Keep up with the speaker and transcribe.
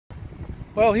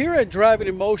Well, here at Driving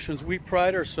Emotions, we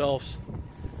pride ourselves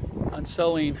on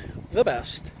selling the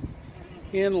best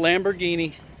in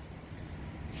Lamborghini,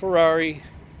 Ferrari,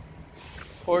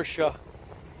 Porsche,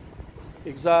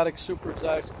 exotic, super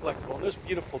exotic, collectible. This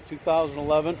beautiful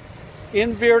 2011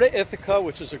 Inverta Ithaca,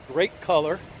 which is a great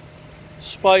color,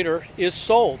 Spider, is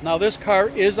sold. Now this car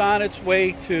is on its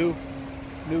way to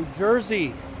New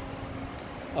Jersey.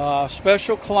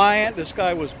 Special client. This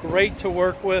guy was great to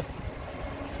work with.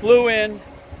 Flew in,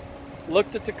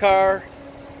 looked at the car,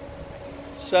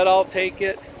 said I'll take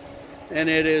it, and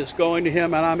it is going to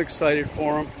him, and I'm excited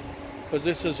for him because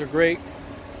this is a great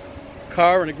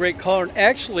car and a great color. And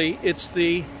actually, it's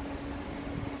the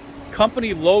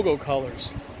company logo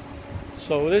colors.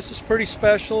 So this is pretty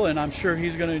special, and I'm sure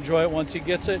he's going to enjoy it once he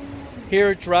gets it. Here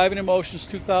at Driving Emotions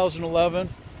 2011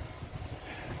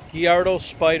 Gallardo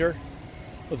Spider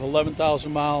with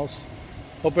 11,000 miles.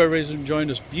 Hope everybody's enjoying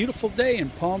this beautiful day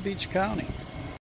in Palm Beach County.